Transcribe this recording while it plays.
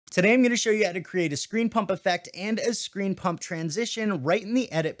Today I'm going to show you how to create a screen pump effect and a screen pump transition right in the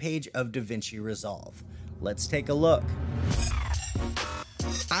edit page of Davinci Resolve. Let's take a look.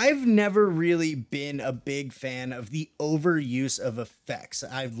 I've never really been a big fan of the overuse of effects.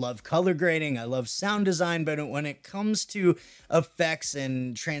 I love color grading, I love sound design, but when it comes to effects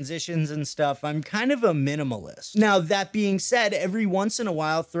and transitions and stuff, I'm kind of a minimalist. Now, that being said, every once in a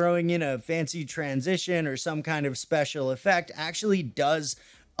while, throwing in a fancy transition or some kind of special effect actually does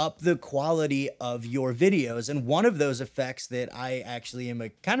up the quality of your videos. And one of those effects that I actually am a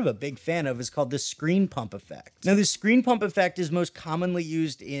kind of a big fan of is called the screen pump effect. Now, the screen pump effect is most commonly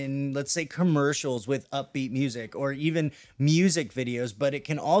used in, let's say, commercials with upbeat music or even music videos, but it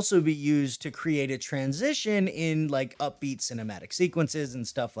can also be used to create a transition in like upbeat cinematic sequences and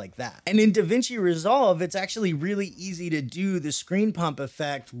stuff like that. And in Davinci Resolve, it's actually really easy to do the screen pump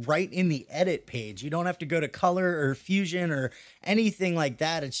effect right in the edit page. You don't have to go to color or fusion or anything like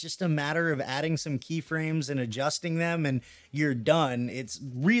that. It's just a matter of adding some keyframes and adjusting them and you're done. It's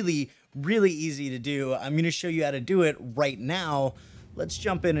really, really easy to do. I'm going to show you how to do it right now. Let's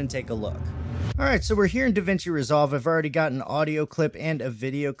jump in and take a look. All right, so we're here in Davinci Resolve. I've already got an audio clip and a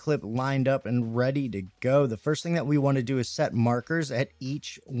video clip lined up and ready to go. The first thing that we want to do is set markers at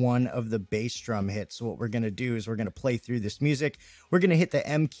each one of the bass drum hits. So what we're going to do is we're going to play through this music. We're going to hit the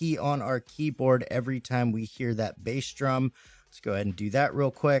M key on our keyboard every time we hear that bass drum. Let's go ahead and do that real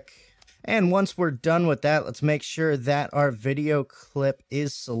quick. And once we're done with that, let's make sure that our video clip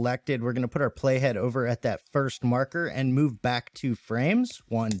is selected. We're going to put our playhead over at that first marker and move back 2 frames.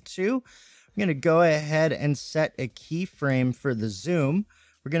 1, 2. We're going to go ahead and set a keyframe for the zoom.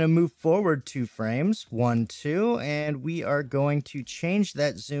 We're going to move forward 2 frames. 1, 2. And we are going to change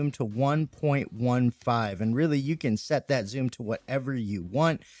that zoom to 1.15. And really, you can set that zoom to whatever you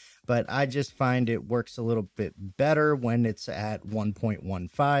want, but I just find it works a little bit better when it's at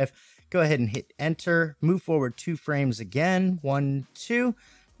 1.15. Go ahead and hit enter, move forward 2 frames again, 1, 2,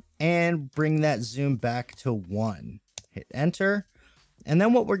 and bring that zoom back to 1. Hit enter. And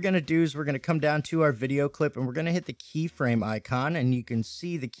then what we're going to do is we're going to come down to our video clip and we're going to hit the keyframe icon, and you can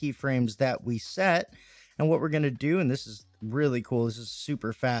see the keyframes that we set. And what we're going to do, and this is really cool, this is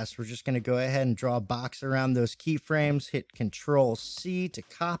super fast, we're just going to go ahead and draw a box around those keyframes, hit Control C to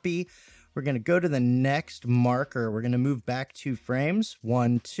copy. We're going to go to the next marker. We're going to move back 2 frames,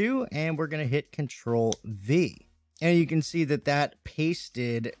 1, 2, and we're going to hit Control V. And you can see that that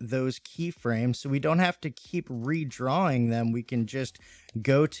pasted those keyframes, so we don't have to keep redrawing them. We can just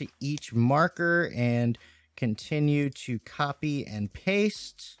go to each marker and continue to copy and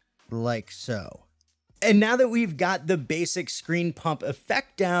paste like so. And now that we've got the basic screen pump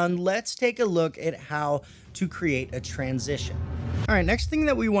effect down, let's take a look at how to create a transition. All right, next thing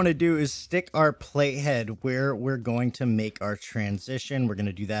that we want to do is stick our playhead where we're going to make our transition. We're going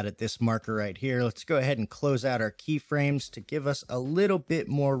to do that at this marker right here. Let's go ahead and close out our keyframes to give us a little bit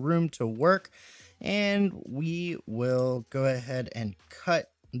more room to work. And we will go ahead and cut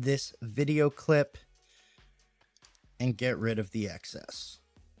this video clip and get rid of the excess.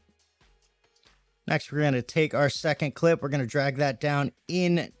 Next, we're going to take our second clip. We're going to drag that down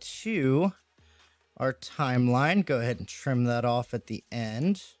into our timeline. Go ahead and trim that off at the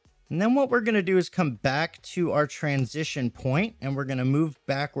end. And then what we're going to do is come back to our transition point, and we're going to move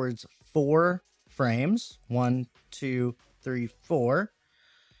backwards 4 frames. 1, 2, 3, 4.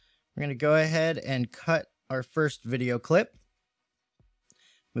 We're going to go ahead and cut our first video clip.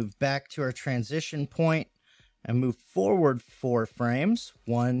 Move back to our transition point and move forward 4 frames.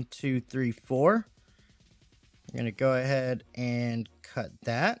 1, 2, 3, 4. We're going to go ahead and cut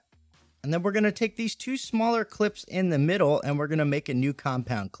that. And then we're going to take these 2 smaller clips in the middle and we're going to make a new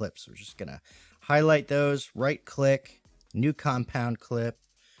compound clip. So we're just going to highlight those, right click, new compound clip.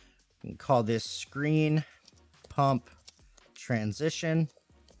 We can call this screen pump transition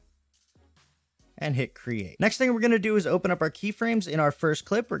and hit create. Next thing we're going to do is open up our keyframes in our first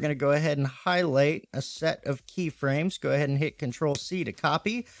clip. We're going to go ahead and highlight a set of keyframes. Go ahead and hit Control C to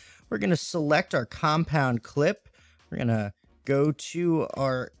copy. We're going to select our compound clip. We're going to go to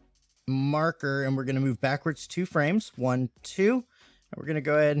our marker and we're going to move backwards 2 frames. 1, 2. And we're going to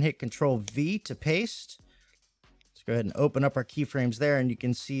go ahead and hit Control V to paste. Let's go ahead and open up our keyframes there, and you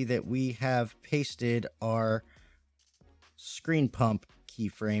can see that we have pasted our screen pump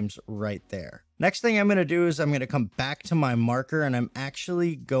keyframes right there. Next thing I'm going to do is I'm going to come back to my marker, and I'm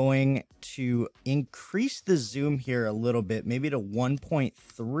actually going to increase the zoom here a little bit, maybe to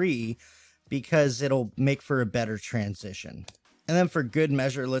 1.3, because it'll make for a better transition. And then for good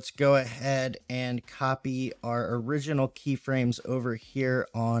measure, let's go ahead and copy our original keyframes over here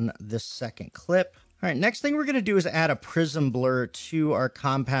on the second clip. All right, next thing we're going to do is add a prism blur to our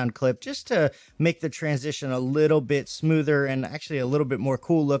compound clip just to make the transition a little bit smoother and actually a little bit more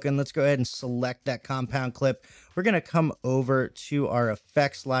cool looking. Let's go ahead and select that compound clip. We're going to come over to our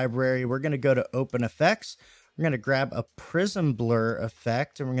effects library. We're going to go to Open Effects. We're going to grab a prism blur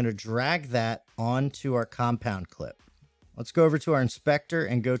effect and we're going to drag that onto our compound clip. Let's go over to our inspector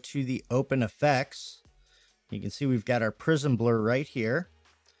and go to the Open Effects. You can see we've got our prism blur right here.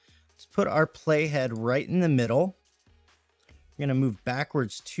 Let's put our playhead right in the middle. We're going to move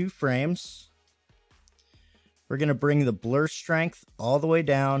backwards 2 frames. We're going to bring the blur strength all the way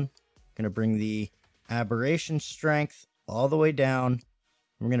down. We're going to bring the aberration strength all the way down.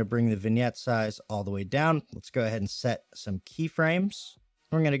 We're going to bring the vignette size all the way down. Let's go ahead and set some keyframes.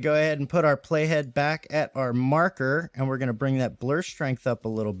 We're going to go ahead and put our playhead back at our marker, and we're going to bring that blur strength up a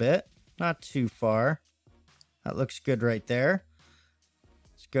little bit. Not too far. That looks good right there.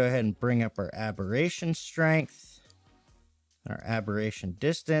 Let's go ahead and bring up our aberration strength, our aberration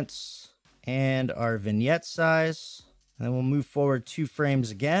distance, and our vignette size. And then we'll move forward 2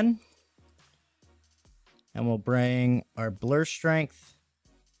 frames again. And we'll bring our blur strength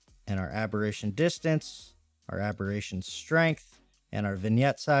and our aberration distance, our aberration strength, and our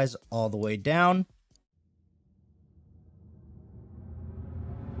vignette size all the way down.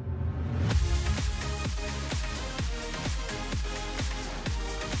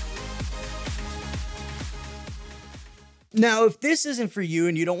 Now, if this isn't for you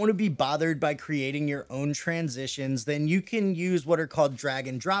and you don't want to be bothered by creating your own transitions, then you can use what are called drag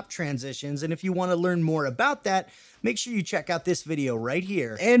and drop transitions. And if you want to learn more about that, make sure you check out this video right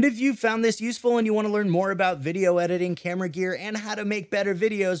here. And if you found this useful and you want to learn more about video editing, camera gear, and how to make better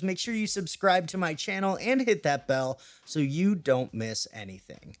videos, make sure you subscribe to my channel and hit that bell so you don't miss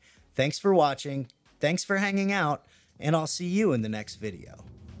anything. Thanks for watching, thanks for hanging out, and I'll see you in the next video.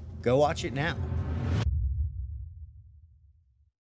 Go watch it now.